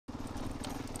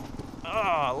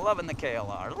Oh, loving the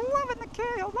KLR. Loving the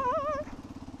KLR.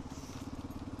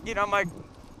 You know, my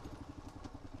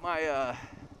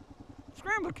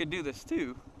Scrambler could do this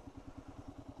too.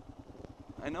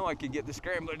 I know I could get the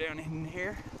Scrambler down in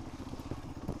here.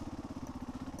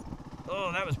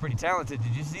 Oh, that was pretty talented.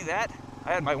 Did you see that?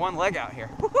 I had my one leg out here.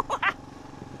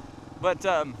 But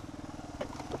the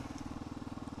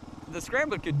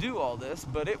Scrambler could do all this,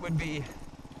 but it would be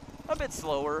a bit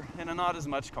slower and not as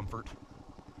much comfort.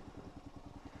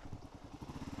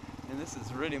 And this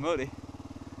is really muddy.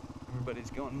 Everybody's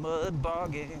going mud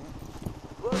bogging.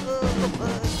 Whoa,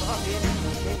 mud bogging.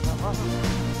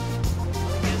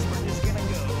 I guess we're just gonna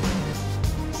go.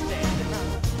 Standing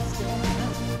up, standing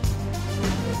up.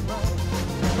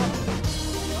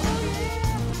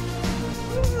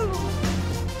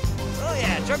 Oh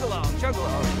yeah, chug along, chug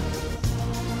along.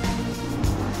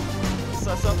 I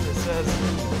saw something that says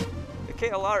the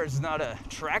KLR is not a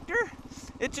tractor,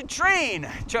 it's a train.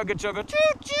 Chugga chugga choo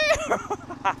choo.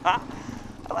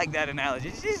 I like that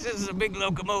analogy. She's just a big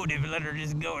locomotive. Let her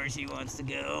just go where she wants to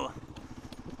go.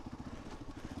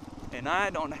 And I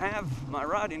don't have my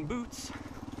riding boots,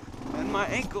 and my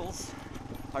ankles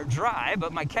are dry,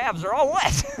 but my calves are all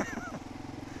wet.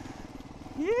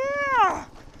 Yeah!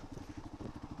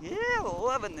 Yeah,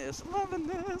 loving this, loving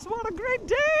this. What a great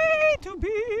day to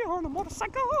be on a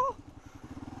motorcycle.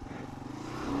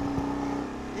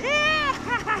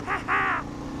 Yeah!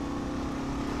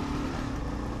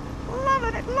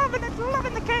 Loving it, loving it,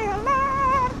 loving the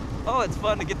KLR. Oh, it's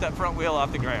fun to get that front wheel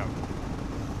off the ground.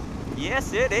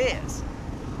 Yes, it is.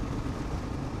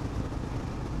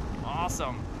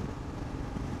 Awesome.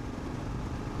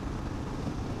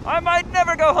 I might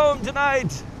never go home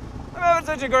tonight. I'm having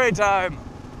such a great time.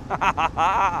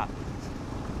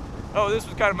 Oh, this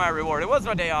was kind of my reward. It was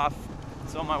my day off.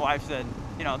 So my wife said,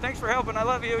 you know, thanks for helping. I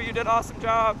love you. You did an awesome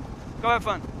job. Go have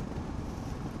fun.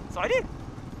 So I did.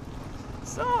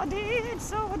 So I did.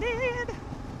 So I did.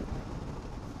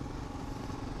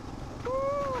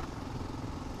 Ooh.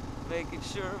 Making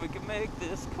sure we can make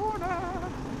this corner.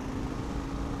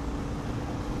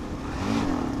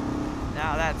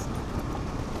 Now that's...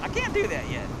 I can't do that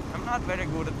yet. I'm not very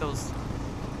good at those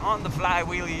on-the-fly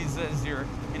wheelies as you're,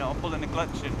 you know, pulling the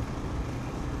clutch and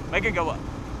make it go up.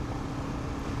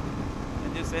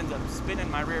 It just ends up spinning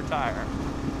my rear tire.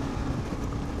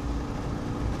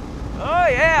 Oh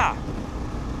yeah!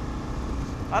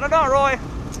 I don't know, Roy.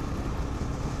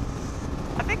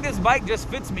 I think this bike just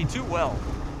fits me too well.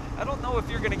 I don't know if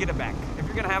you're gonna get it back, if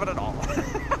you're gonna have it at all.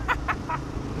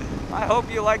 I hope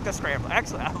you like the Scrambler.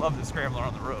 Actually, I love the Scrambler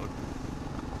on the road.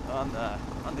 On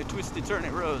the twisty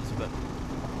turning roads,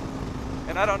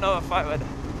 and I don't know if I would,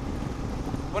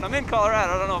 when I'm in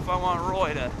Colorado, I don't know if I want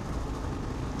Roy to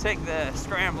take the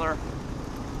Scrambler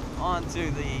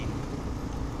onto the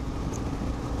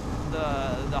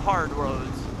hard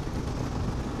roads,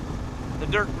 the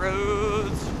dirt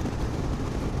roads.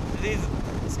 These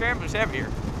Scramblers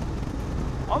heavier,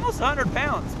 almost 100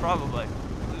 pounds probably.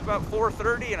 It's about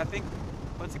 430, and I think,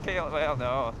 what's the KL? Well,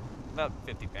 no, about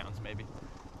 50 pounds maybe.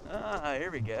 Ah, here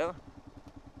we go.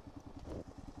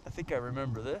 I think I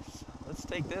remember this. Let's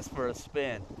take this for a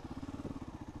spin.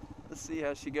 Let's see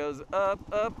how she goes up,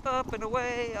 up, up, and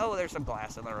away. Oh, there's some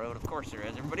glass on the road. Of course there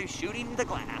is. Everybody's shooting the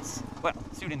glass. Well,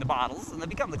 shooting the bottles, and they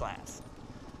become the glass.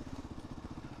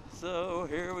 So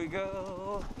here we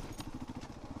go.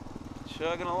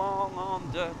 Chugging along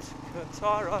on that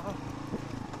Kirtara.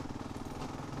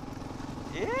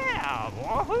 Yeah,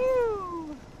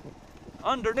 woohoo!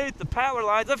 Underneath the power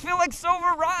lines. I feel like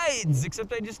Silver Rides,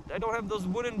 except I don't have those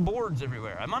wooden boards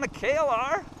everywhere. I'm on a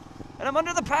KLR, and I'm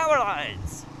under the power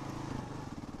lines.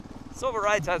 Silver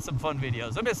Rides had some fun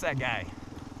videos. I miss that guy.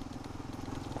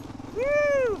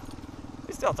 Woo!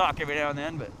 We still talk every now and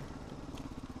then, but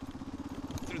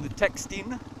through the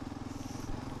texting,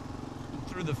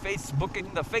 through the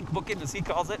Facebooking, the fake booking, as he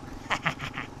calls it.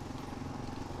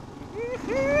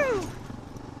 Woohoo!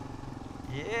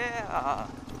 Yeah.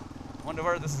 Wonder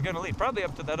where this is going to lead. Probably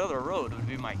up to that other road would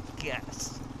be my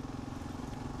guess.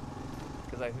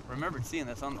 Because I remembered seeing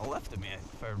this on the left of me,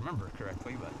 if I remember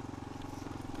correctly, but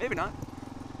maybe not.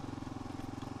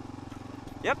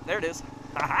 Yep, there it is.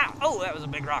 Haha! Oh, that was a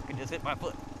big rock. It just hit my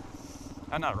foot.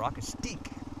 Not a rock, a steak.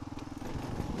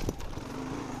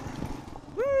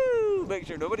 Woo! Make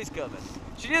sure nobody's coming.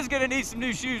 She is going to need some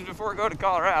new shoes before we go to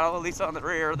Colorado, at least on the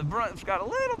rear. The front's got a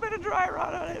little bit of dry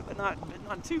rot on it, but not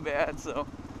too bad, so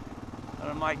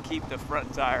I might keep the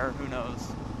front tire, who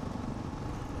knows.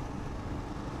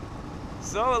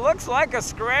 So it looks like a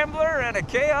Scrambler and a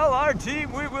KLR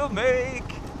team we will make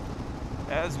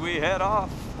as we head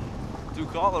off to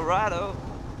Colorado.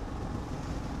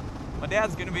 My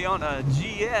dad's gonna be on a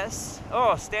GS.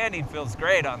 Oh, standing feels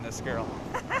great on this girl.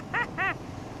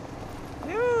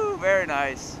 Ooh, very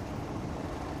nice.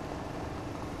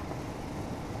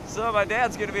 So my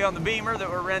dad's gonna be on the Beamer that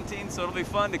we're renting, so it'll be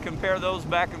fun to compare those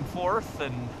back and forth,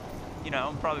 and you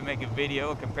know, probably make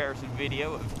a comparison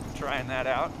video of trying that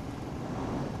out.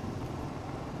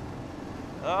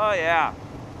 Oh yeah.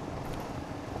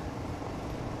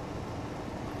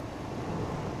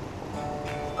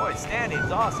 Boy,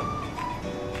 standing's awesome.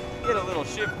 Get a little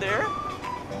shift there.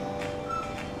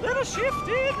 Little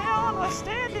shifty now I'm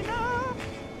standing up.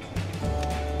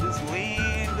 Just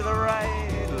lean to the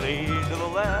right, lean to the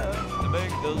left to make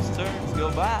those turns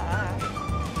go by.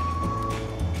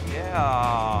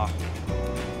 Yeah.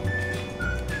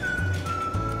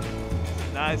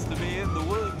 Nice to be in the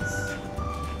woods.